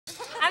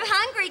I'm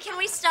hungry. Can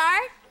we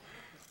start?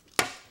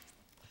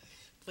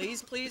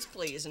 Please, please,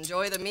 please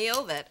enjoy the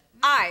meal that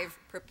I've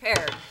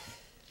prepared.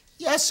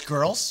 Yes,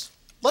 girls.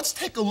 Let's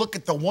take a look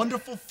at the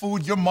wonderful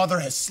food your mother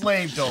has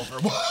slaved over.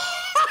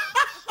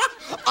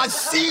 A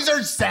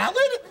Caesar salad?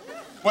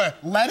 What,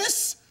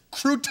 lettuce,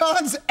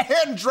 croutons,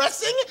 and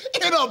dressing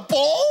in a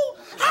bowl?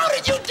 How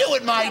did you do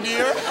it, my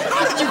dear?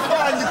 How did you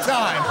find the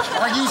time?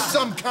 Are you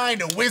some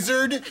kind of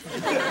wizard?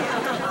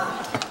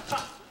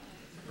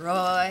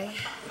 Roy,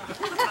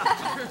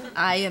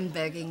 I am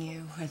begging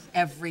you with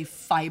every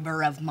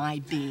fiber of my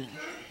being.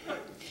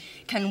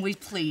 Can we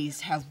please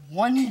have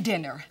one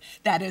dinner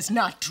that is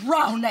not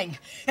drowning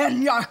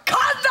in your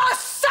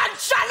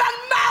condescension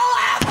and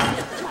malice?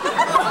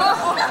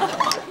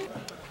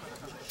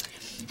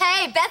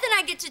 Hey, Beth and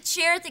I get to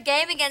cheer at the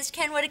game against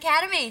Kenwood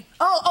Academy.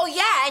 Oh,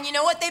 yeah, and you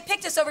know what? They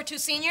picked us over 2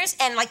 seniors,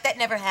 and, like, that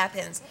never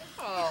happens.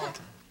 Oh.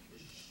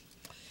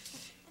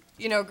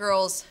 You know,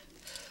 girls,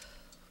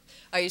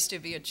 I used to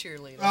be a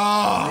cheerleader.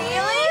 Oh.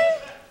 Really?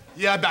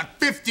 Yeah, about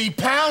 50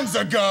 pounds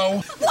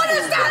ago. What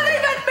does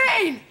that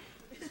even mean?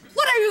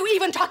 What are you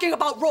even talking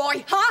about,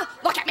 Roy, huh?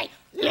 Look at me.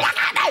 Look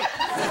at me!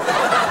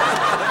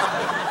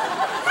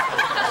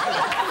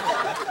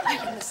 I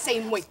am the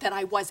same weight that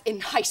I was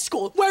in high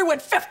school. Where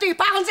would 50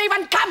 pounds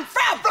even come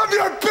from? From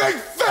your big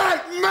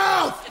fat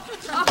mouth!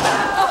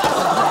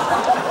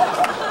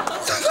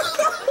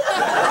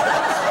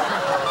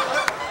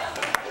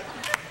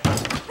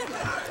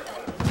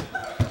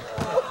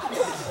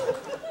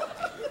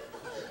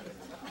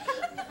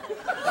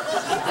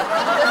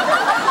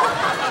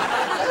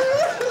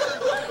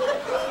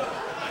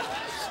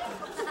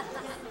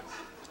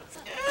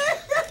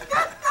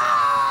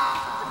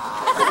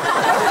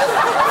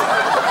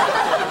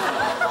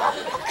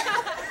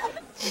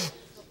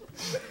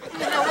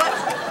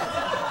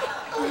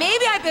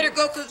 Maybe I better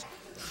go, because,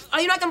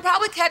 you know, I can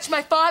probably catch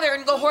my father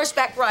and go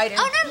horseback riding.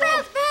 Oh, no,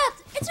 Beth.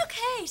 It's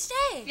okay.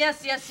 Stay.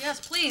 Yes,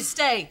 please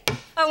stay.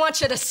 I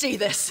want you to see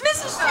this.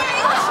 Mrs.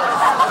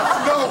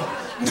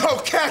 Schenk! No,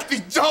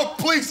 Kathy, don't,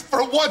 please,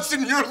 for once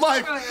in your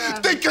life,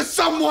 think of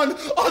someone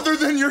other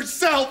than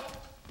yourself.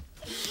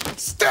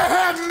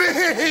 Stab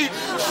me!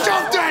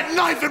 Shove that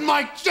knife in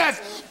my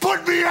chest!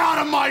 Put me out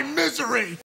of my misery!